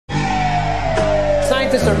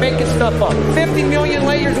scientists are making stuff up. 50 million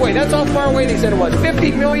light years away. That's how far away they said it was.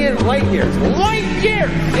 50 million light years. Light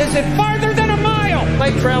years! Is it farther than a mile?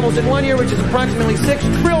 Light travels in 1 year, which is approximately 6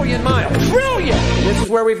 trillion miles. Trillion! And this is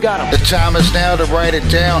where we've got them. The time is now to write it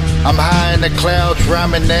down. I'm high in the clouds,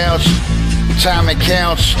 rhyming nouns. Time it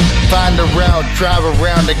counts. Find a route, drive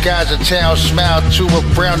around the guys of town. Smile to a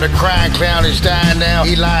frown. The crying clown is dying now.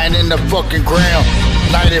 He lying in the fucking ground.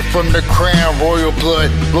 Knighted from the crown, royal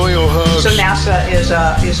blood, loyal hugs. So NASA is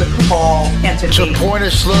a cabal entity. To point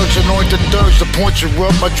at slugs, anoint the thugs. The points are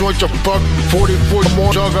rub, my joints are fucked. 40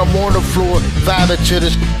 more jug, I'm on the floor. Violent to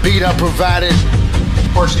this beat I provided.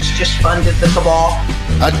 Of course, it's just funded the cabal.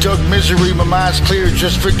 I dug misery, my mind's clear,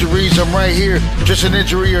 just victories, I'm right here. Just an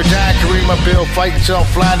injury or dying, Kareem, my bill. Fight till I'm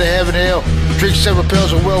flying to heaven, hell. Drink 7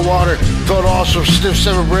 pills of well water. Felt awesome, sniff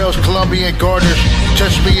 7 rails, Colombian gardeners.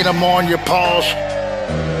 Touch me and I'm on your paws.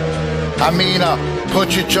 I mean, I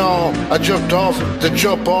punch your jaw. I jumped off the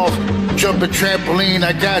jump off. Jumping trampoline,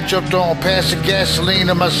 I got jumped on. Passing gasoline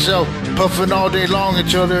to myself. Puffing all day long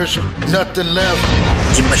until there's nothing left.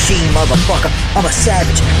 Your machine, motherfucker. I'm a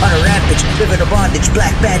savage, on a rampage, living a bondage,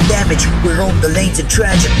 black bad damage. We roam the lanes and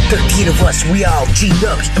tragic. 13 of us, we all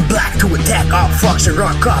G-dubs and black to attack all fucks and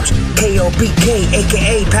rock cops. KOBK,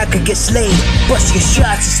 aka Packer get slayed. Bust your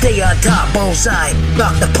shots and stay on top, bullseye.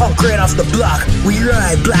 Knock the punk right off the block. We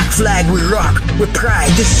ride, black flag, we rock. With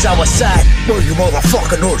pride, this is our side. Or you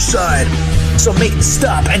motherfucking north side. So make the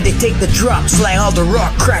stop and they take the drop. Slang all the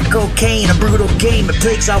rock, crack cocaine, a brutal game. It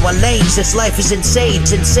plagues our lanes, this life is insane,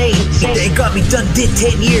 it's insane. They got me done, did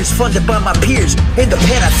 10 years, funded by my peers. In the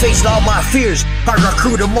pen I faced all my fears. I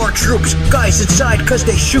recruited more troops, guys inside cause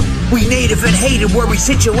they shoot. We native and hated where we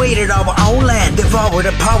situated our own land. Devour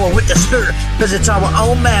the power with the spirit, cause it's our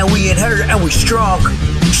own man we inherit and we strong.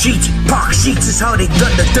 Sheets, park sheets is how they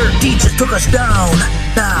done the dirt deeds that took us down.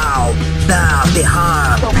 Now they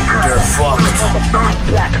harm. They're fucked.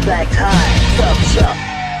 Black flag high. Thumbs up.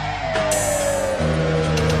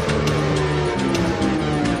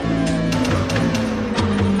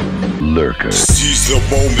 Lurker. Seize the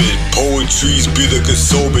moment, poetry's be the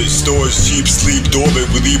consolement. Storage cheap, sleep dormant,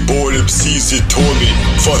 we leave bored MCs in torment.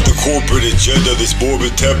 Fuck the corporate agenda, this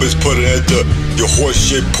morbid tempers put an end to your horse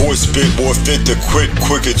shit, poor spit, more fit to quit,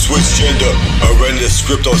 quick and switch gender. I ran the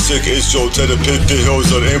script on sick intro to the pit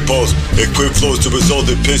hills on impulse. Equip flows to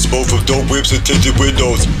result in piss both from dope whips and tinted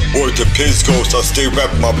windows. Work the pins ghost, I'll stay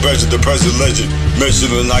rapping my brethren, the present legend.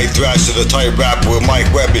 Mention the night thrasher, the tight rapper with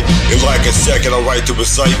Mike Webbing. In like a second, I'll write to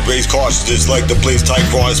recite, raise cartridges like the blaze tight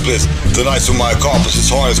cross splits. The nights with my accomplices,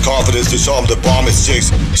 harness confidence to charm the bomb at 6.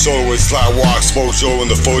 Solo with slide walk, smoke show in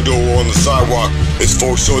the photo on the sidewalk. It's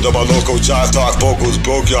folk show that my local jive talk vocals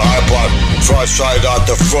broke your iPod. Fries tried out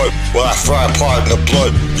the front while I fry part in the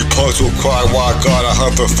blood. You punks will cry while I got a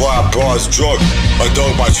hunt for fly bras drug. I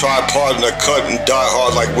dug my tripod in the cut and die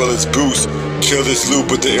hard like Willis Bruce. Kill this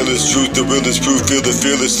loop with the illest truth, the realest proof. Feel the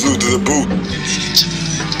fearless salute to the boot.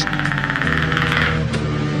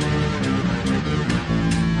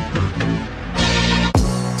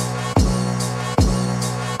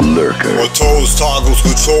 Mottolo's toggles,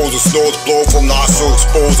 controls, the snows blow from nostrils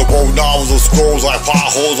exposed. The road novels or scrolls like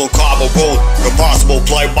potholes on cobble road. Impossible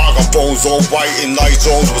play microphones on white in night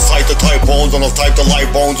zones. Recite the type bones on the type the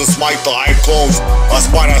light bones and smite the hype clones. I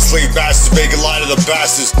spine on slave bastards, making light of the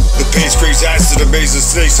bastards. The pace creates acid, amazing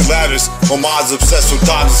snakes and ladders. My mind's obsessed with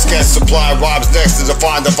times and sketch. Supply rhymes next to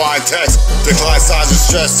define divine text. Decline signs of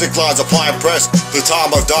stress, sick lines applying press. The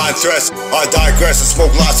time of dying threats. I digress and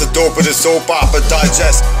smoke lots of dope in the soap opera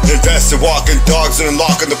digest. Invest in walking dogs and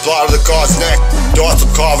unlocking the plot of the car's neck. Darts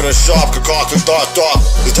of carving a sharp, concoction dark.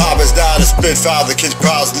 The time is now to spit foul. The kid's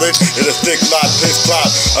prow's lit in a thick lot, piss cloud.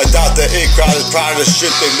 I doubt the ink crowd is proud of the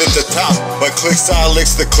shit they lit the top. My click style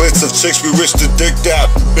licks the clits of chicks we wish to dig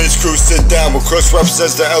down. Bitch crew sit down where Crux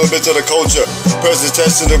represents the elements of the culture. Present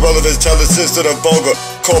tense and irrelevance, tell the sense to the vulgar.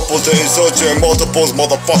 Couple to insult you and multiples,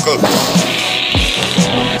 motherfucker.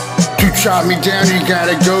 To chop me down, you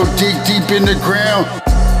gotta go dig deep in the ground.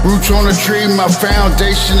 Roots on the tree, my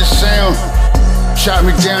foundation is sound. Chop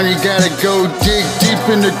me down, you gotta go dig deep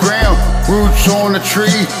in the ground. Roots on the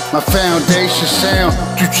tree, my foundation sound.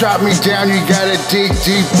 To chop me down, you gotta dig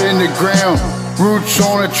deep in the ground. Roots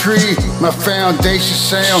on a tree, my foundation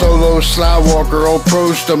sound. Solo slide walker, all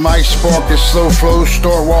pros, the mic sparking, slow flow,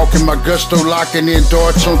 start walking, my gusto locking in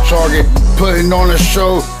darts on target. Putting on a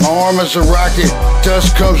show, my arm is a rocket.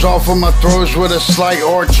 Dust comes off of my throats with a slight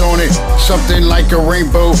arch on it. Something like a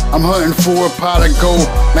rainbow, I'm hunting for a pot of gold.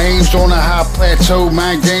 My aim's on a high plateau,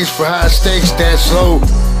 mind games for high stakes, that's low.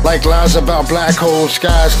 Like lies about black holes,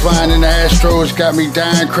 skies flying in the Astros. Got me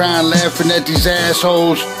dying, crying, laughing at these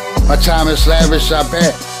assholes. My time is lavish, I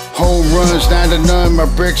bet. Home runs, 9-0, my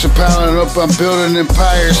bricks are piling up, I'm building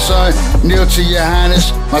empires, son. Kneel to your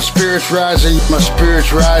highness, my spirit's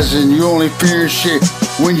rising, you only fearing shit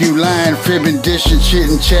when you lying, fibbing, dishing,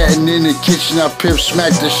 chitting, chatting in the kitchen. I pimp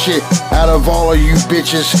smack the shit out of all of you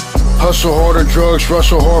bitches. Hustle harder, drugs,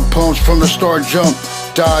 rustle hard pumps from the start jump.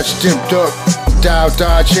 Dodge, dip, duck, dive,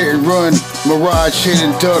 dodge, hit and run, mirage, hit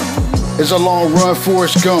and duck. It's a long run,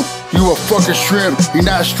 Forrest Gump. You a fucking shrimp, you're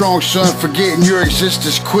not strong, son. Forgetting your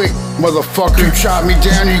existence quick, motherfucker. You chop me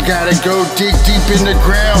down, you gotta go dig deep in the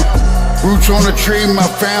ground. Roots on the tree, my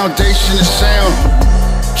foundation is sound.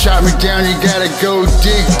 Chop me down, you gotta go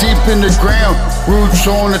dig deep in the ground. Roots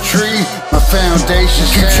on the tree, my foundation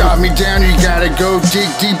sound. You chop me down, you gotta go dig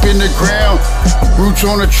deep in the ground. Roots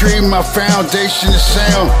on the tree, my foundation is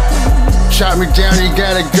sound. Chop me down, you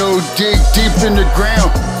gotta go dig deep in the ground.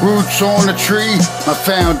 Roots on the tree, my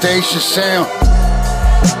foundation sound.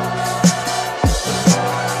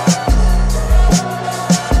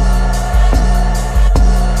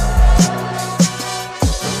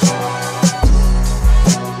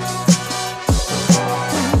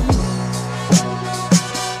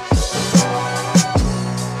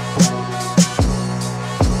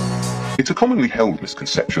 It's a commonly held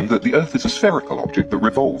misconception that the Earth is a spherical object that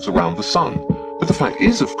revolves around the Sun. But the fact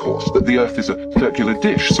is, of course, that the Earth is a circular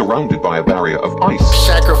dish surrounded by a barrier of ice.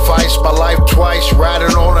 Sacrificed my life twice,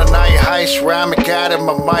 riding on a night heist. Rhyming God in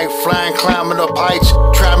my mic, flying, climbing up heights.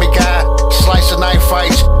 Try me, guy, slice of knife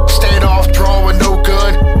fights. Stand off, drawing no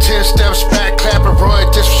gun. 10 steps back, clap and run.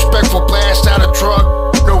 Disrespectful blast out of truck.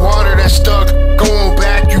 No water that's stuck. Going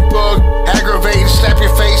back, you bug. Aggravating, slap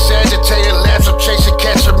your face, agitated. Laps of chasing,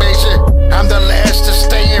 catch amazing. I'm the last to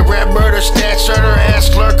stay in rap murder, stats earner, ass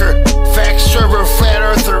lurker. Fact server, flat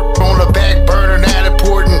earther. On the back burner, not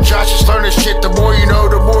important. Josh is learning shit. The more you know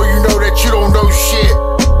that you don't know shit.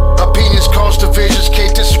 Opinions cause divisions,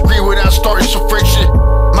 can't disagree without starting some friction.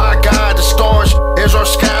 My God, the stars, there's our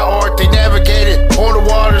sky art. They navigated on the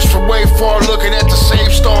waters from way far, looking at the same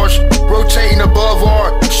stars. Rotating above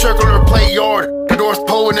our circular plate yard. The North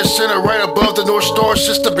Pole in the center, right above the North Star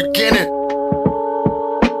since the beginning.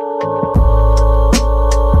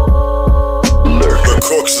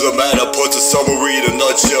 Crux is a man that puts a summary in a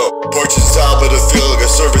nutshell. Purchase time with a feel like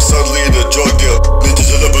a service suddenly in a drug deal.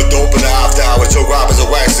 Ninjas deliver dope in the after hours. Joe robbers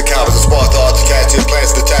and wax the cowards and smart thoughts to catch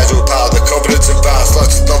implants detached with power. The covenants and vows,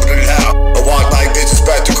 sluts and thumping it how. I walk like ninja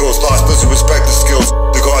spectacles, lost listen respect the skills.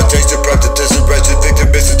 The guard takes the prep to distant wretched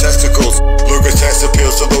victim missing testicles. Lurkers test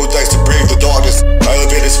appeals to low dice to breathe the darkness.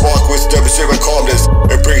 Elevated spark with demonstrate my calmness.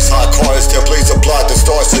 It brings hot corners, templates of plot the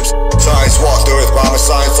starships. Science walk the earth, mama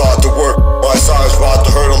science ought to work. Why science brought the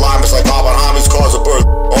herd alignments like Oppenheimer's cause of birth.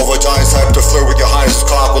 Over giants hype to flirt with your highness,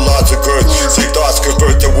 clock with lots of girth. Sick thoughts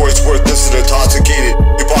convert to words worth listening intoxicated.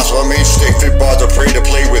 Impossible main stick, fit bars to pray to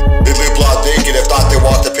play with. They live blood naked if not they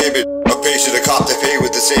want the payment. A patient, a cop to pay with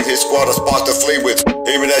the same hit squad a spark to flame with.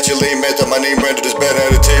 Aiming at your lame mentor, my name rendered as better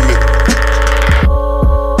entertainment.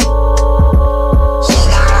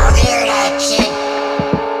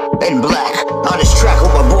 In black, on this track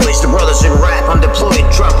with my boys, the brothers in rap. I'm deployed,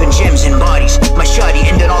 dropping gems in bodies. My shoddy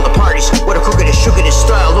ended all the parties. What a crookedest, shookedest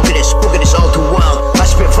style. Look at this, all too wild. I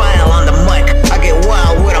spit vinyl on the mic, I get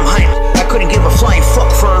wild when I'm hyped. I couldn't give a flying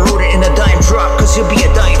fuck for a rodent in a dime drop. Cause he'll be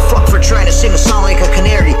a dying fuck for trying to sing a song like a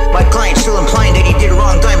canary. My client still implying that he did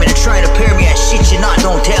wrong diamond and trying to pair me. I shit you not,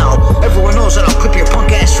 don't tell. Everyone knows that I'll clip your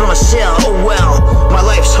punk ass from a cell. Oh well, my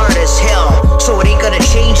life's hard as hell, so it ain't gonna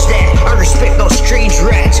change that. I respect no strange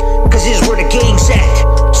rats, cause this is where the gang's at.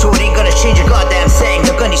 So it ain't gonna change a goddamn thing.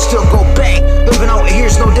 The Gundy still go bang. Living out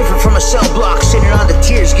here's no different from a cell block. Sitting on the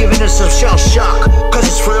tears, giving us some shell shock. Cause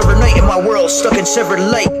it's forever night in my world, stuck in severed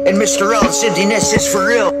light. And Mr. L's emptiness is for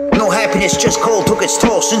real. No happiness, just cold took its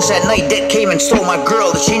toll. Since that night that came and stole my girl.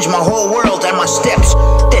 That changed my whole world and my steps.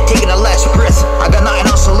 That taking the last breath. I got nothing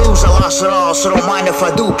else to lose, I lost it all. So don't mind if I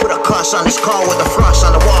do put a cost on this call. With the frost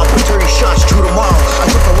on the wall, put 30 shots, drew them all. I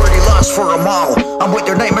took the word he lost for them all. I'm what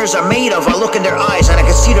their nightmares are made of. I look in their eyes and I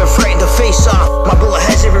can see they're frightened to face off. My bullet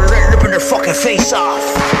has every red ripping their fucking face off.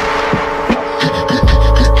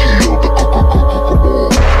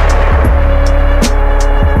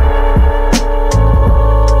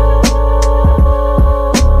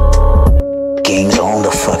 Game's on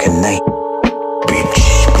the fucking night. Bitch.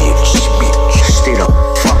 Stay the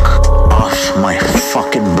fuck off my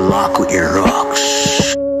fucking block with your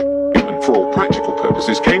rocks. And for all practical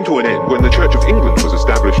purposes came to an end when the Church of England was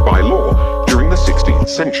established by law during the 16th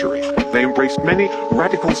century. They embraced embraced many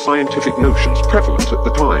radical scientific notions prevalent at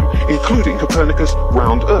the time, including Copernicus'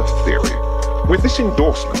 round Earth theory. With this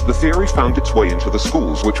endorsement, the theory found its way into the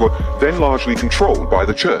schools, which were then largely controlled by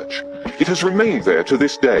the church. It has remained there to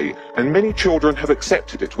this day, and many children have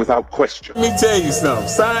accepted it without question. Let me tell you something.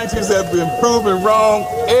 Scientists have been proven wrong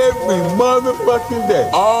every motherfucking day.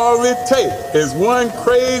 All it takes is one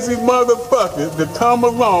crazy motherfucker to come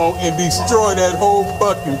along and destroy that whole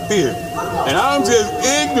fucking theory. And I'm just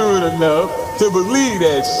ignorant enough to believe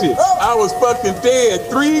that shit. I was fucking dead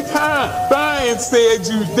 3 times. Science said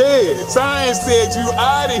you dead. Science said you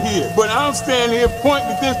out of here. But I'm standing here pointing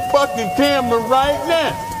at this fucking camera right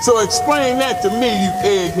now. So explain that to me, you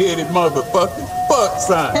egg-headed motherfucker. Fuck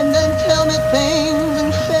science. And then tell me things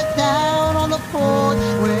and sit down on the porch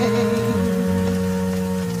swing.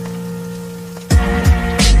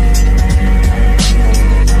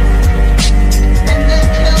 And then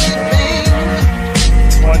tell me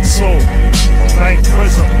things. One soul, 9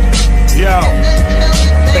 prism, yo.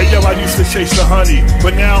 Hey yo, I used to chase the honey,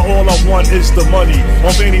 but now all I want is the money.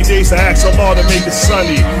 On rainy days I ask Allah to make it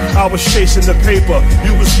sunny. I was chasing the paper,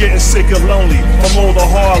 you was getting sick and lonely from all the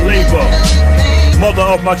hard labor. Mother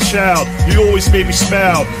of my child, you always made me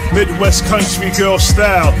smile. Midwest country girl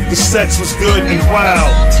style, the sex was good and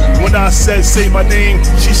wild. When I said say my name,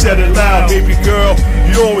 she said it loud. Baby girl,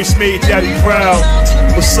 you always made daddy proud.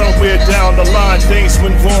 But somewhere down the line, things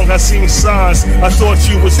went wrong, I seen signs. I thought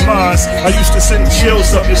you was mine. I used to send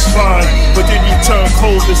chills up your spine, but then you turned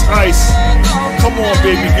cold as ice. Come on,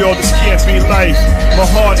 baby girl, this can't be life. My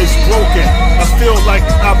heart is broken, I feel like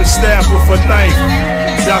I've been stabbed with a knife.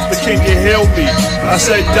 Doctor, can you heal me? I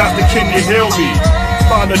said, doctor, can you heal me?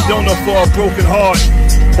 Find a donor for a broken heart.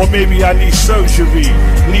 Or maybe I need surgery.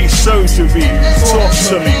 Talk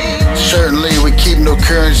to me. Certainly we keep no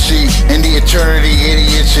currency in the eternity,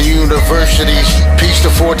 idiots and universities. Peace to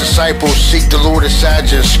 4 disciples, seek the Lord inside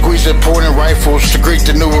you. Squeeze important rifles to greet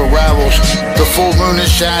the new arrivals. The full moon is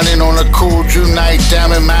shining on a cool June night,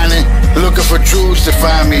 diamond mining, looking for jewels to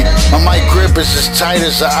find me. My mic grip is as tight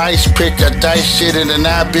as an ice pick. I dice shit in the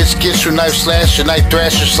 9 bits, get you knife slash, your knife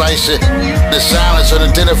thrasher slice it. The silence,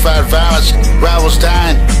 unidentified violence, rivals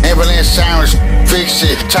dying, ambulance sirens, fix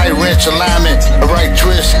it. Tight wrench alignment, a right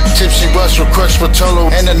twist. Typsy Russel, Crux,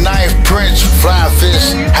 Mottolo, and the knife prints. Flying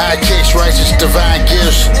fists, high kicks, righteous divine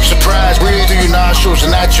gifts. Surprise, breathe through your nostrils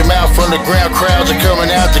and out your mouth. Underground crowds are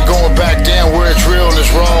coming out, they're going back down where it's real and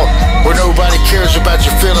it's raw, where nobody cares about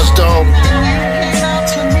your feelings, dog.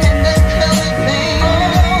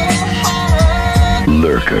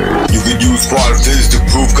 Lurker. You can use quantum physics to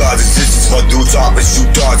prove God's existence. My dudes off and shoot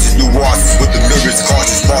darts and nuances with the lyrics.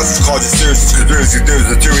 Cautious pauses, cautious serious conspiracy. There's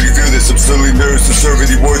a tyranny feel this. I'm slowly nervous to serve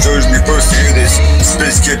any words urge me first to hear this.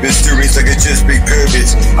 Spit skip mysterious like it just big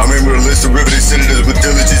pyramids. I remember a list of riveting senators with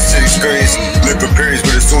diligence and experience. Live prepares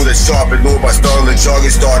with a sword that's sharp and known by startling jogging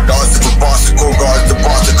star dodging from Boston cold guards to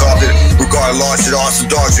Boston Compton. Regarding launch and awesome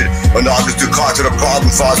doctrine. An August to conquer the problem.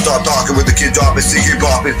 So I start talking with the kid dropping, seeking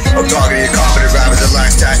popping. I'm targeting incompetent rappers that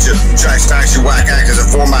lack stature. Tracks faction, whack actors, and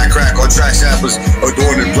format crack on track samples.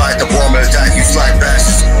 Adorned in black, the bomb and attack you slack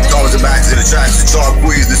bastards. Covers the matches and attracts the sharp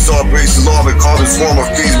queens. The saw breaks the law and carbon swarm of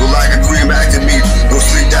fiends with lack of cream acting me. No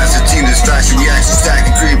sleep, that's a team distraction, reaction,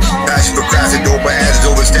 stacking cream. Passion for crafting dope, my hands is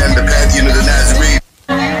overstanding the pantheon of the Nazarene.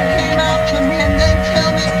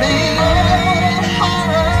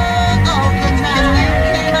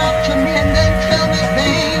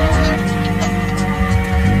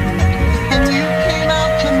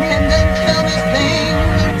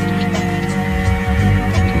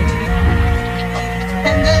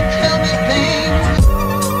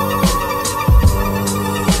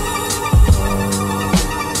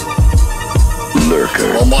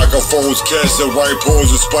 My microphones cast the white pose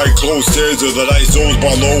and spike close stairs of the night zones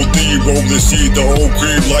by low D. Roll the seed, the whole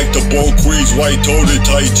cream like the bold queens, white toted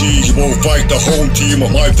tight G. You won't fight the home team,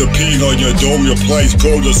 I'm like the peen on your dome, your place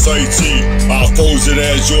go to sightsee. Our foes in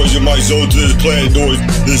ass George in my zone to this planet noise.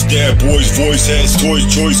 This damn boy's voice has toys,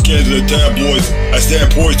 choice scans of the tabloids. I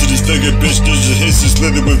stand poised to this figure, bitch, ninja hits and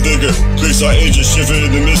slither with vigor. Place our engine shifting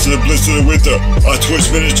in the midst of the bliss of the winter. I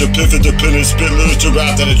twist miniature, pivot, dependent, spit literature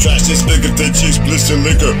rap that attracts this nigga, thin cheeks, blister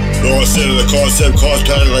liquor. Law said of the concept, cars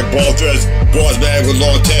pattern like ball threads. Bars bag with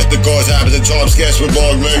long tats, the cars habits and charm sketch with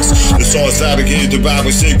long legs. The sauce fabricated to rap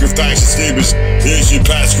with secret faction statements. The ancient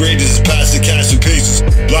past greatness is past the cash and pieces.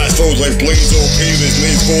 Blast foes like blaze old pavements,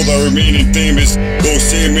 lanes fold are remaining famous. Those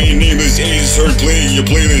same main nameless ages heard playing your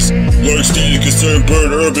playlist. Lurk stated concerned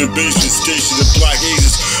bird urban basement stations and black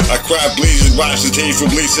ages. I craft blazes, raps and tape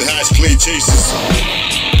from lace and hash play chases.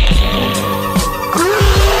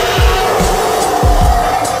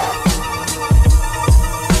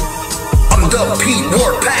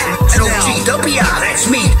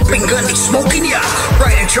 me smoking ya.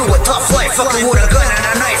 Riding through a tough life, fucking with a gun and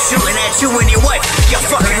a knife, shooting at you and your wife. You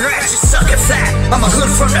fucking rats, you suck at fat. I'm a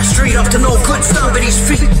hood from the street up to no good, stomping these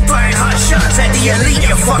feet, firing hot shots at the elite.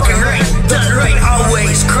 You're fucking right, done right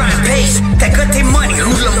always. Crime pays, that got their money,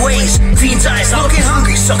 hoodlum ways. Fiends eyes looking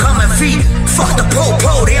hungry, so come and feed. Fuck the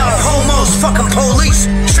po-po, they all homos, fucking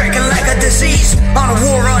police. Striking like a disease, on a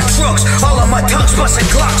war on drugs. All of my tongues busting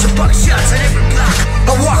clocks and buck shots at every block.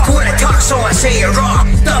 I walk with a talk, so I say it raw.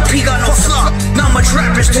 The P got no flaw. Not much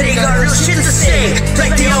rappers today got real shit to say.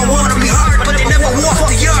 Like they all wanna be hard, but they never walk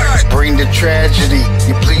the yard. Bring the tragedy,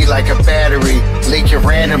 you bleed like a battery, leak it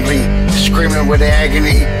randomly, screaming with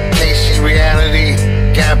agony. Can't see reality,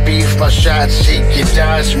 got beef, my shots seek, you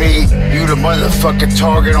dodge me. You the motherfucking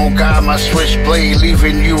target, on God, my switchblade,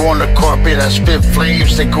 leaving you on the carpet. I spit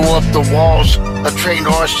flames that go up the walls. A trained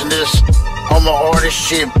arsonist, I'm an artist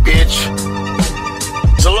shit, bitch.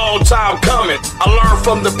 It's a long time coming. I learned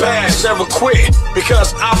from the past, never quit,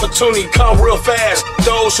 because opportunity come real fast.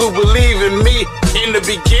 Those who believe in me in the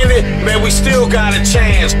beginning, man, we still got a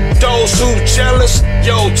chance. Those who jealous,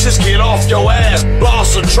 yo, just get off your ass.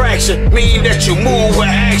 Lost attraction, mean that you move with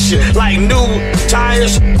action. Like new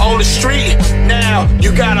tires on the street, now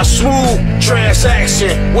you got a smooth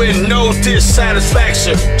transaction with no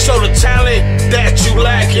dissatisfaction. So the talent that you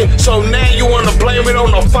lacking, so now you wanna blame it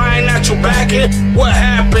on the financial backing? What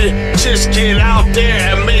happened? Just get out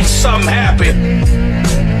there and make something happen.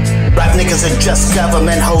 Rap niggas are just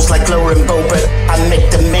government hoes like Lauren Boebert. I make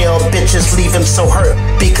the male bitches leave him so hurt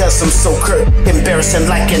because I'm so curt. Embarrassing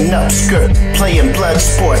like an upskirt. Playing blood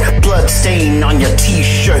sport, blood stain on your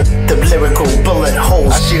t-shirt. The lyrical bullet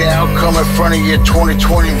holes. I see the outcome in front of your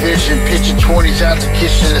 2020 vision. Pitching 20s out the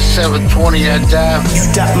kitchen at 7:20. I dive. You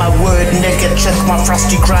doubt my word, nigga. Check my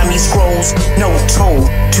frosty grimy scrolls. No toe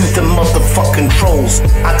to the motherfucking trolls.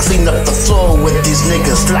 I clean up the floor with these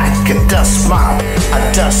niggas like a dust mob. I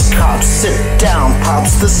dust cops, sit down,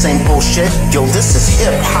 pops, the same bullshit. Yo, this is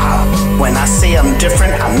hip-hop. When I say I'm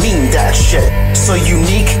different, I mean that shit. So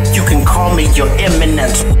unique, you can call me your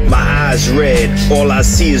eminence. My eyes red, all I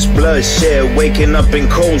see is bloodshed. Waking up in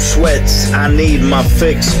cold sweats, I need my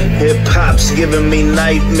fix. Hip-hop's giving me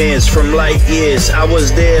nightmares from light years. I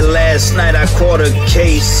was there last night, I caught a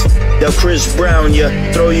case. They'll Chris Brown ya,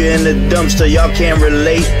 throw you in the dumpster, y'all can't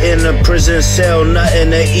relate. In a prison cell, nothing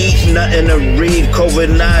to eat, nothing to read.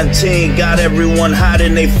 COVID-19 got everyone hot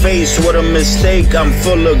in their face. What a mistake, I'm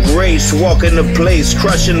full of grace. Walking the place,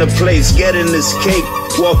 crushing the place, getting this cake.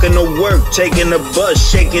 Walking to work, taking the bus,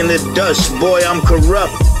 shaking the dust. Boy, I'm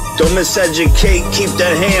corrupt. Don't miseducate, keep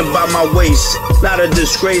that hand by my waist. Not a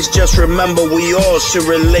disgrace, just remember we all should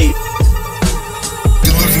relate.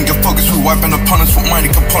 Losing your focus, we wiping opponents with mighty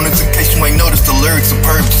components. In case you ain't noticed, the lyrics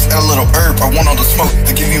superb. Just add a little herb, I want all the smoke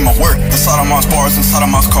to give you my work. Inside of my bars, inside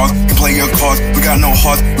of my cars, you play your cards. We got no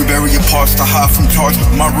hearts, we bury your parts to hide from charge.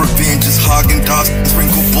 My revenge is Haagen-Dazs,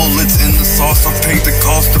 sprinkle bullets in the sauce. I paid the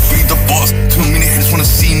cost to be the boss. Too many haters wanna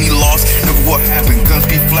see me lost. Never what happened, guns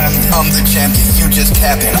be flapping. I'm the champion, you just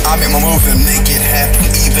capping. I make my move and make it happen.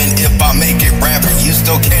 Even if I make it rapping, you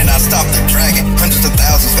still cannot stop the dragon. Hundreds of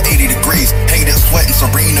thousands for 80 degrees. Haters sweating,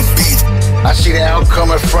 Serena beats. I see the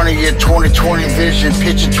outcome in front of your 2020 vision.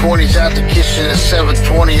 Pitching 20s out the kitchen at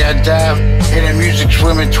 7:20. I dive in the music,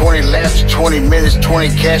 swimming 20 laps, 20 minutes, 20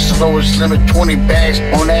 cash, the lowest limit, 20 bags.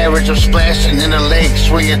 On average, I'm splashing in the lake,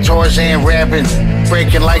 swinging Tarzan, rapping,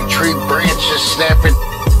 breaking like tree branches, snapping.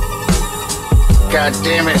 God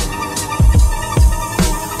damn it.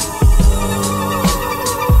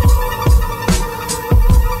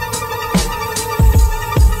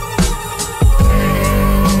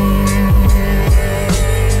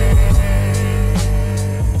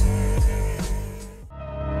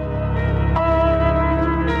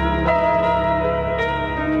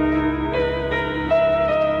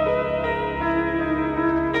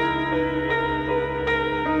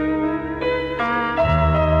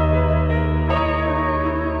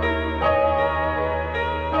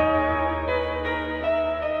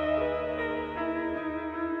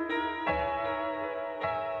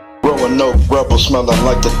 No rebel, smelling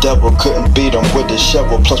like the devil. Couldn't beat him with a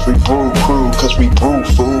shovel. Plus we brew crew, cause we brew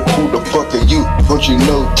fool. Who the fuck are you? Don't you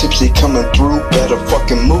know Tipsy coming through? Better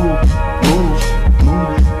fucking move, move,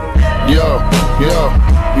 move. Yo, yo,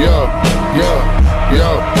 yo, yo,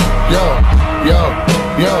 yo, yo, yo, yo,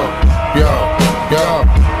 yo, yo, yo,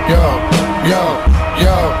 yo, yo,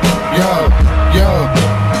 yo, yo,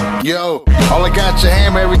 yo. All I got got your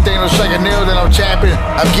hammer, everything looks like a nail that I'm tapping.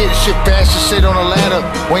 I'm getting shit fast to sit on a ladder.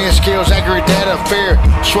 Weighing scales, accurate data, fair.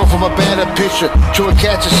 Swore from a banner picture to a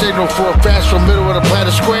catch a signal for a fast from middle of the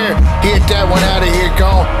planet square. Hit that one out of here,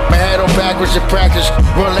 gone. My hat on backwards in practice.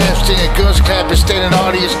 Run laps, singing guns clapping, standing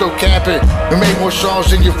audience, no capping. We make more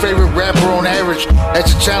songs than your favorite rapper on average.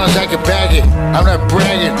 That's a challenge, I can bag it. I'm not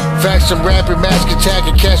bragging. Facts, I'm rapping, mask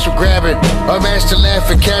attacking, catch for grabbing. I'm asked to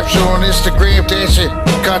laugh and capture on Instagram dancing.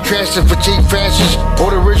 Contrasting fatigue fashions. Or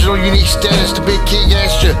the original unique status, the big king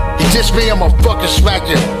asked you. He dissed me, I'ma fucking smack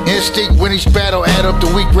you. Instinct when each battle, add up the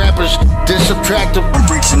weak rappers, then subtract them. I'm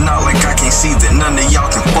reaching out like I can't see that none of y'all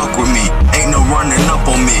can fuck with me. Ain't no running up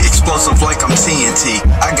on me, explosive like I'm TNT.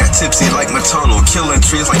 I got tipsy like Mottolo, killing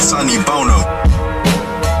trees like Sonny Bono.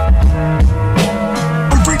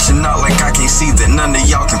 I'm reaching out like I can't see that none of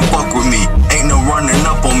y'all can fuck with me. Ain't no running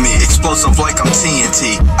up on me, explosive like I'm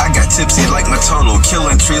TNT. I got tipsy like Mottolo,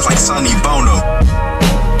 killing trees like Sonny Bono.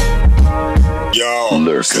 Yo,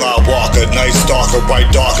 slide walker, night stalker, bright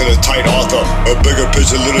darker than tight author. A bigger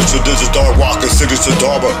picture, literature, digital dark walker, signature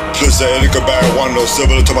dharma. Plus the indica marijuana,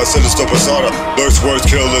 similar to my sinister persona. Lurks words,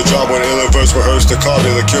 kill the drama, when ill verse rehearsed the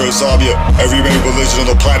comedy, the cure insomnia. Every main religion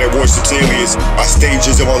on the planet worships aliens. My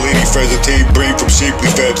stages and my lady friends attain brain from shapely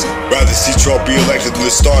febs. Rather see Trump be elected than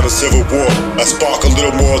the start of civil war. I spark a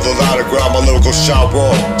little more of the louder ground, my lyrical shot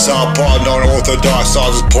raw. Sound part non-orthodox,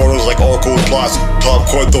 sounds with portals like oracle plots. Top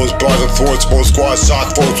court those bars and thwarts, squad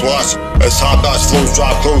shock folks watch as top-notch flows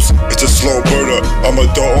drop close. It's a slow burner. I'm a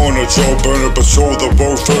door owner, Joe Burner, patrol the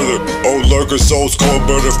road further. Old lurkers, souls, cold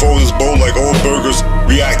burner, foes bold like old burgers.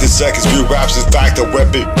 React in seconds, view raps in fact a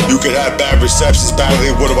weapon. You can have bad receptions,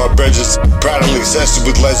 battling one of my bridges. Prattling sessions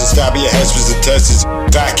with legends, stabbing your henchmen and testers.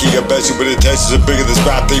 Fat key, I bet you with intentions are bigger than this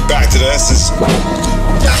rap thing back to the essence.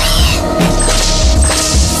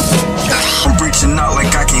 I'm reaching out like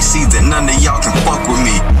I can't see that none of y'all can fuck with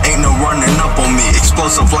me. Ain't no running up on me,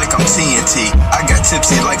 explosive like I'm TNT. I got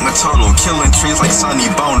tipsy like Mottolo, killing trees like Sonny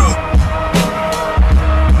Bono.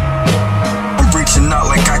 I'm reaching out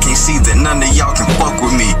like I can't see that none of y'all can fuck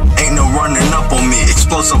with me. Ain't no running up on me,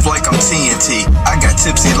 explosive like I'm TNT. I got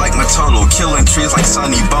tipsy like Mottolo, killing trees like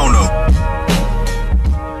Sonny Bono.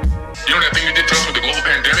 You know that thing you did to us with the global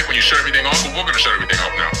pandemic when you shut everything off? Well, we're going to shut everything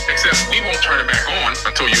off now. Except we won't turn it back on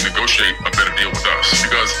until you negotiate a better deal with us.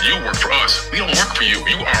 Because you work for us. We don't work for you.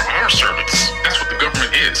 You are our servants. That's what the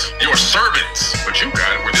government is. You're servants. But you got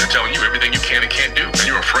it where they're telling you everything you can and can't do. And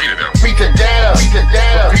you're afraid of them. Repeat the data. Repeat the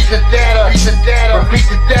data. Repeat the data. Repeat the data.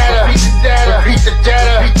 Repeat the data. Repeat the data. Repeat the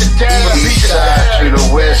data. Repeat the data. East side to the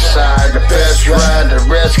west side. The best ride. The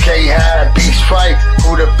rest can't hide. Beast fight.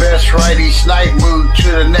 Who the best right each night? Move to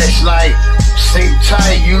the next night. Sleep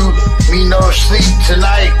tight, you, me no sleep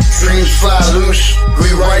tonight. Dreams fly loose,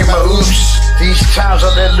 rewrite my oops. These times I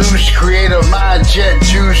let loose, create a mind jet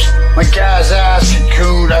juice. My guy's eyes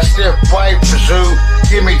cocoon, I still fight for zoo.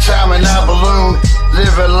 Give me time and I balloon.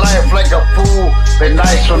 Living life like a fool, but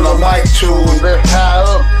nice on the mic too. Lift high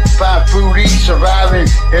up, find food, eat, surviving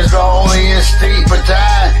is the only instinct. But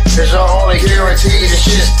dying is the only guarantee. The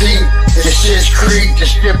shit's deep, the shit's creep, the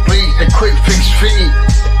shit bleeds, the quick fix feed.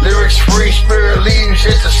 Lyrics free, spirit leaves,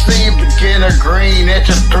 hit the sleeve, beginner green,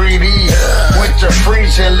 into 3D. Winter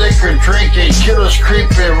freezing, liquor drinking, killers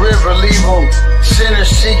creeping, river leave them. Sinners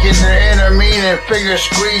seeking their inner meaning, figure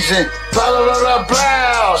squeezing. Blah blah blah blah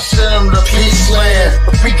blah. Send them to peace land.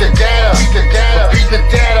 Repeat the data. Repeat the data. Repeat the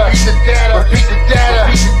data. Repeat the data. Repeat the data.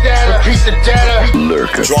 Repeat the data. Repeat the data.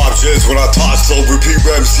 Lurker. Drop jizz when I toss slow. Repeat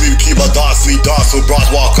REM sleep. Keep my dots sleep docile. Bras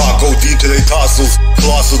walk cock go deep to their tonsils.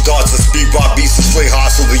 Colossal dots that speak rock beats and slay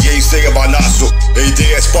hostile. The yay say in my nostril. They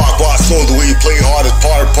dance spark boss slow. The way you play hard is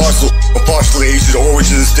part and parcel. I'm partially Asian.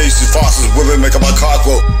 Origin and station fossils. Women make up my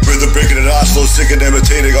cockroach. Rhythm bigger than Oslo. Sick and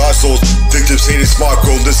imitating our souls. Victims hating smart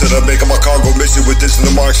grow. Listen, I'm making my cargo mission with this in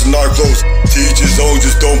the marks and our clothes. Teach his own,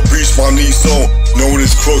 just don't preach my knee zone. Known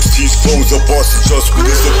as Crux, teach clones of Boston just with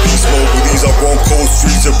this a beast mode. With these I roam cold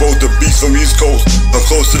streets and rode the beast from East Coast. I'm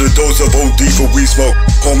close to the dose of OD for weed smoke.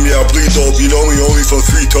 Call me I bleed dope, you know me only from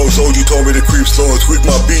 3 toes. Oh, you told me to creep slow and tweak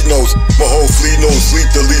my beat notes. My whole fleet knows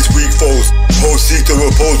sleep the least weak foes. Hoes seek to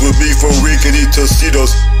repose with me for a week and eat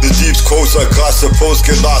Tostitos. The deep's coast I gossip, post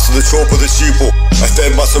get lost in the trope of the sheeple. I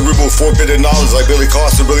fed my cerebral forbidden knowledge like Billy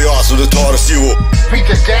Carson, really awesome to taught a seawolf.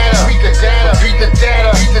 Repeat the data. Repeat the data. Repeat the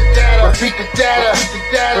data. Repeat the data. Repeat the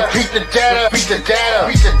data. Repeat the data. Repeat the data.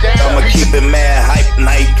 Repeat the data. I'ma keep it mad hype,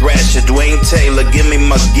 night thrasher, Dwayne Taylor, give me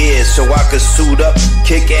my gear so I can suit up,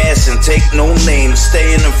 kick ass and take no names.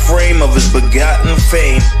 Stay in the frame of his begotten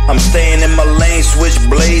fame. I'm staying in my lane, switch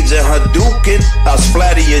blades and Hadouken. I'll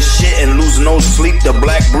splatter your shit and lose no sleep. The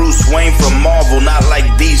black Bruce Wayne from Marvel, not like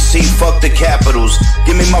DC. Fuck the Capitals,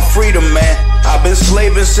 give me my freedom, man. I've been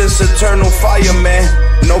slaving since Eternal Fire, man.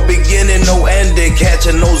 No beginning, no ending. Catch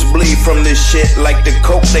a nosebleed from this shit. Like the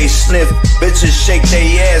coke they sniff. Bitches shake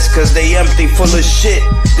they ass cause they empty, full of shit.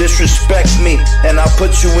 Disrespect me and I'll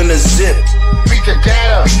put you in a zip. Repeat the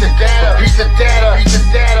data, repeat the data, repeat the data, repeat the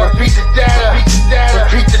data, repeat the data,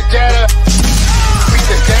 repeat the data, repeat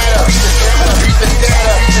the data, repeat the data,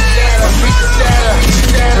 repeat the data, repeat the data, repeat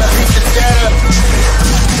the data, repeat the data.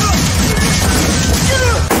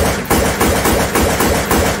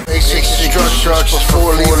 Basic instructions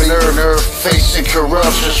before leaving Earth, facing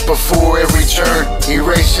corruptions before every turn,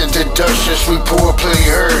 erasing deductions we poor plenty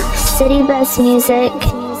hurt. City Bus Music.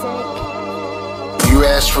 You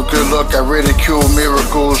ask for good luck, I ridicule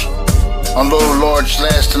miracles. Unload large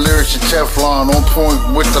last, the lyrics of Teflon, on point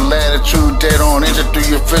with the latitude, dead on, enter through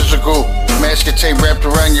your physical. Mask and tape wrapped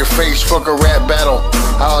around your face, fuck a rap battle.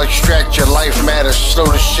 I'll extract your life matter, slow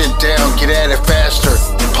the shit down, get at it faster.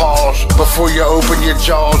 Pause, before you open your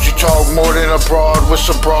jaws, you talk more than a broad with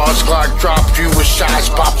some broads. Clock dropped you with shots,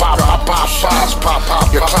 pop, pop, pop, pop, shots, pop, pop,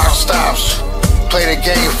 your clock stops. Play the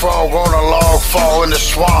game, frog on a log, fall in the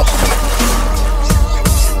swamp.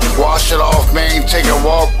 Wash it off, man, take a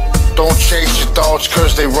walk. Don't chase your thoughts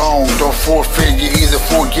cause they wrong. Don't forfeit, you either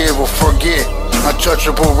forgive or forget.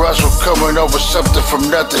 Untouchable Russell coming up with something from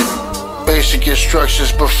nothing. Basic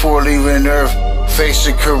instructions before leaving Earth,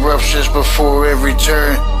 facing corruptions before every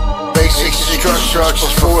turn. Basic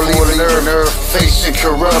instructions before leaving Earth, facing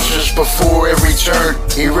corruptions before every turn.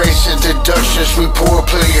 Erasing deductions we poor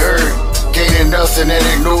plenty hurt. Gaining nothing and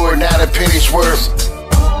ignoring not a penny's worth.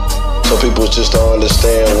 Some people just don't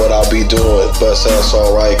understand what I be doing, but that's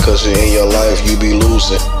alright, cause in your life you be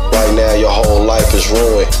losing. Right now your whole life is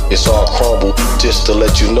ruined, it's all crumbled. Just to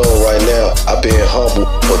let you know right now, I've been humble,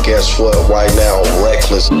 but guess what, right now I'm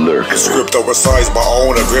reckless. Script oversized my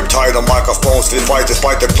own, a grip tight on microphones. Despite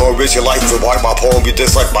the glorious your life, so why my poem be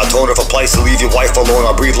dislike my tone. If a place to leave your wife alone,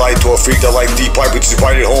 I breathe light to a freak that like deep pipe, which is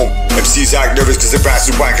right at home. MCs act nervous cause they're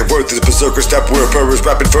fast and whack and worthless. Berserker step where a purpose,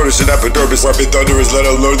 rapping furnace and epidermis. Rapping thunderous, let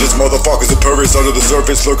her learn this motherfucker's a purpose under the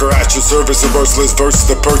surface. Look her at your service, and merciless versus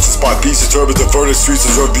the purchase. Spot pieces, turbans, the furnace streets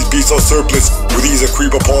deserve these beats on surplus. With ease a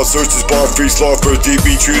creep upon searches, bomb free slaw for deep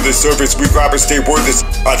be true the service. We grab and stay worthless.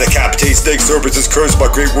 I decapitate snake serpents is cursed by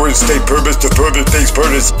great words, state purpose to further things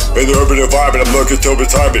furnace. In the urban environment, I'm looking till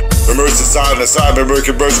retirement. Immersed in silent assignment,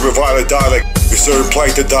 murky merged with violent dialect. You serve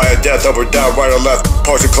plankton die a death up or down, right or left.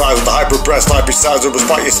 Partial clouds with the hyper breast, hyper sounds of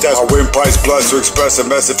respite your steps. I win price blood to express a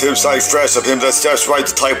mess of him sight fresh. Of him that steps right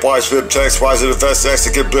to type wise flip text, rise to the vest,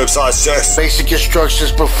 execute blips, size checks. Basic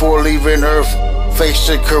instructions before leaving Earth,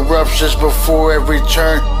 facing corruptions before every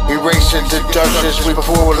turn. Erasing deductions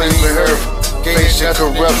before leaving Earth, facing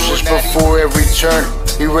corruptions before every turn.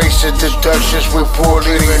 Erasing deductions before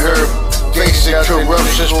leaving Earth, facing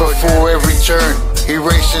corruptions before every turn.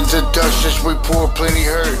 Erasing deductions we poor plenty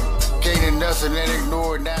hurt. Gaining nothing and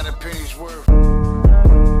ignoring not a penny's worth.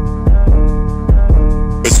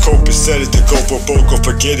 It's copacetic to go for vocal,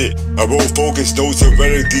 forget it. I roll focus, notes and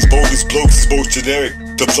rhetoric. These bogus blokes is most generic.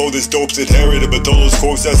 The flow this dope's inherited, but those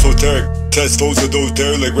quotes esoteric. Test foes of those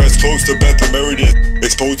derelict, rest close to Beth Meridian.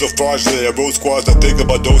 Expose the fraudulent, I roll squads, I think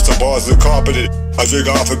about dose of bars incompetent. I drink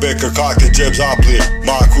alphabet, concocted gems opulent.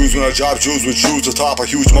 My cruise when I drop jewels with shoes atop a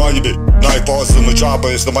huge monument. Night falls to the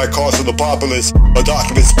metropolis, the mic cost of the populace. A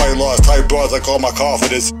document spite laws, tight broads, I call my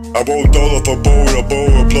confidence. I roll dolo for bow with a bow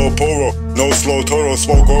or blow poro. No slow toro,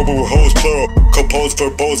 smoke over with hoes plural. Compose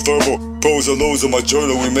for both verbal. Pros and lows in my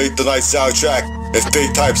journal, we make the night soundtrack. If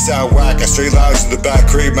fake type sound whack, I straight lounge in the back,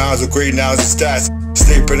 create mounds of great nouns and stats.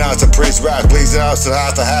 Stay pronounced and praise rap, blazing out to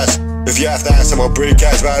half the hash. If you have to ask them, I'll break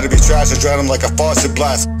cats, rather be trash and drown them like a faucet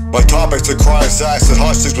blast. My topics are crying sacks and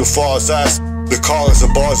hot sticks with false ass. The callers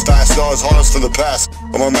are bars, fast stars, harness from the past.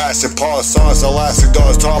 I'm a master Paul songs, elastic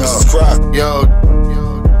dogs, Thomas's craft. Yo,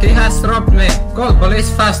 he has dropped me. Call police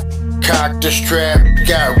fast. Cock the strap,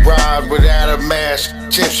 got robbed without a mask.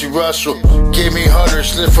 Typsy Russel, give me 100,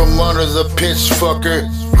 slip from under the pitch, fucker.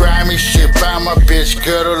 Grimy shit, find my bitch,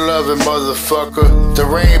 gutter loving motherfucker. The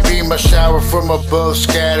rain beat my shower from above,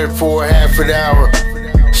 scattered for a half an hour.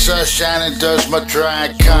 Sun shining does my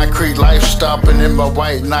drying, concrete life stomping in my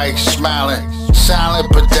white Nikes, smiling. Silent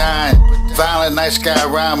but dying, violent night sky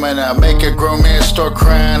rhyming. I make a grown man start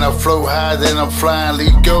crying. I float high, then I'm flying,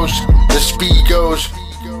 lead ghost, the speed goes.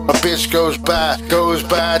 A bitch goes by,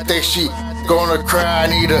 I think she gonna cry. I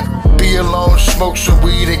need a beat be alone, smoke some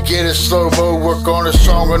weed and get it slow-mo. Work on a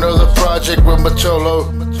song, another project with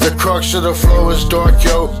Mottolo. The crux of the flow is dark,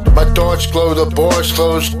 yo. My darts glow, the bars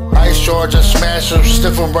close. Ice charge, I smash them,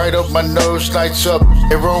 stiff them right up my nose. Lights up,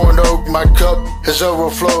 and Roanoke, my cup has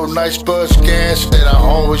overflow. Nice buzz gas that I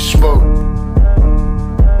always smoke.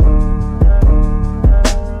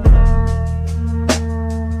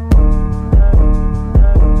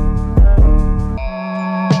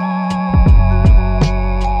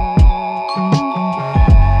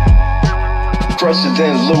 Fresher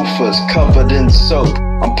than loofahs, covered in soap.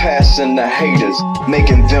 I'm passing the haters,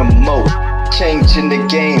 making them mope. Changing the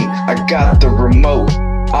game, I got the remote.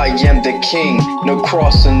 I am the king, no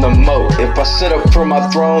crossing the moat. If I sit up for my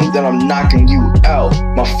throne, then I'm knocking you out.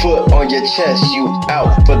 My foot on your chest, you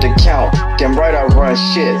out for the count. Damn right I run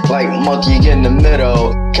shit like monkey in the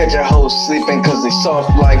middle. Catch a hoe sleeping cause they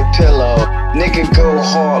soft like pillow. Nigga go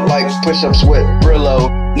hard like push-ups with Brillo.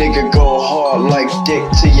 Nigga go hard like dick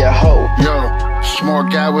to your hoe. Yo,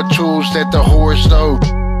 smart guy with tools that the horse know.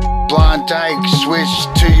 Blind Dyke, switch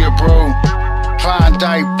to your bro.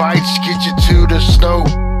 Klondike bites, get you to the snow.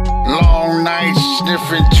 Long nights,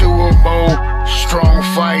 sniffing to a mo. Strong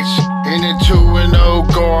fights, in it 2-0.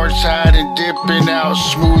 Guards hiding, dipping out,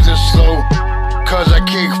 smooth and slow. Cause I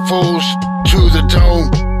kick fools to the dome.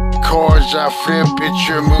 Cards I flip, it's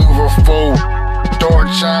your move or fold.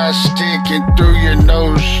 Darts eyes sticking through your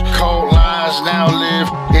nose. Cold lies now live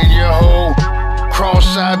in your hole.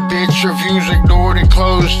 Cross-eyed bitch, reviews ignored and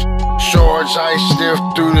closed. Swords I sniff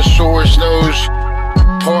through the sword's nose.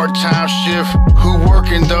 Part-time shift, who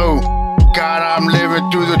working though? God, I'm living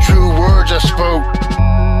through the true words I spoke.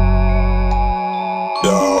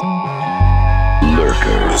 Yo.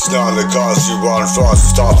 It's not in the cars, you run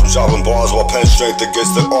fast, stop from chopping bars while pen strength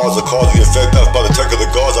against the odds. The cause of the effect left by the tech of the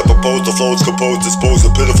gods. I propose the flows, compose, dispose the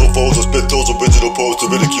pitiful foes. I spit those original posts to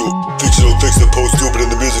ridicule. Fictional fix and post stupid in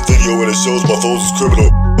the music video when it shows my foes is criminal.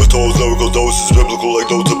 With told lyrical doses, biblical like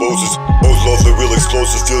those of Moses. Most love the real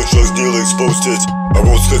explosive, field drugs, nearly exposed hits. I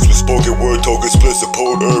wrote slips with spoken word, token splits, the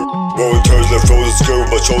poet herb. Rolling turns left frozen skirt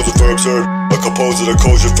with my chosen verbs heard. A composer that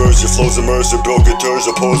culture first, your flows immersed in broken turns.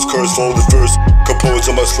 Opposed curse folded first. Composed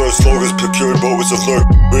on my slur slogans, procured moments of flirt.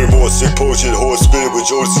 Wearing more sick potion, horse spinning with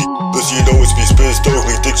Josie. Listen, you know it's me spinning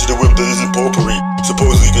stoically, diction to whip that isn't potpourri.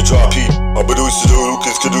 Supposedly you can drop heat. I'm producing the who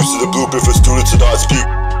can conduce to the blueprint for students to not speak.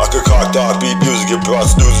 I concoct offbeat music and broad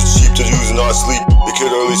snooze. It's cheap to use and not sleep. The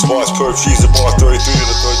kid early spots, perp cheese, and bar 33 to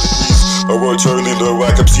the 3rd degrees. My words early, learn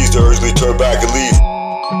whack up seas to urgently turn back and leave.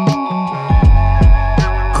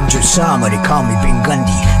 I'm Josama, they call me Bin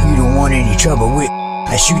Gundy. You don't want any trouble with.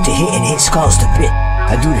 I shoot to hit and hit skulls to pit.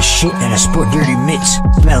 I do the shit and I sport dirty mitts,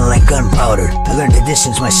 smelling like gunpowder. I learned to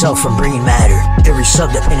distance myself from brain matter. Every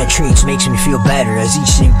sub that penetrates makes me feel better. As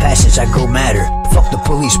each thing passes I grow madder. Fuck the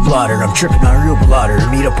police blotter, I'm tripping on real blotter.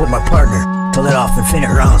 To meet up with my partner, to let off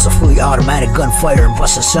infinite rounds. A fully automatic gunfire and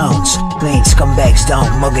bust the sounds. Laying scumbags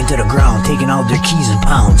down, mugging to the ground, taking all their keys and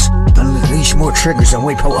pounds. Unleash more triggers and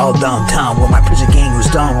wipe out all downtown. Where my prison gang was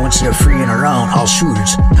down once they're free and around. All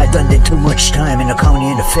shooters, I done did too much time in the county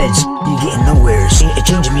and the feds. You getting nowheres. It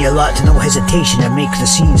changed me a lot to no hesitation and make the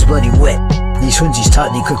scenes bloody wet. These twinsies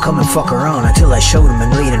thought they could come and fuck around until I showed them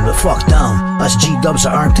and laid them the fuck down. Us G-dubs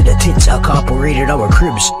are armed to the tits. Al Capo raided our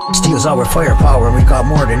cribs, steals our firepower, and we got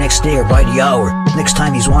more the next day or by the hour. Next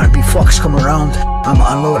time these wannabe fucks come around,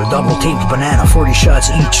 I'ma unload a double-taped banana, 40 shots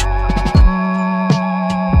each.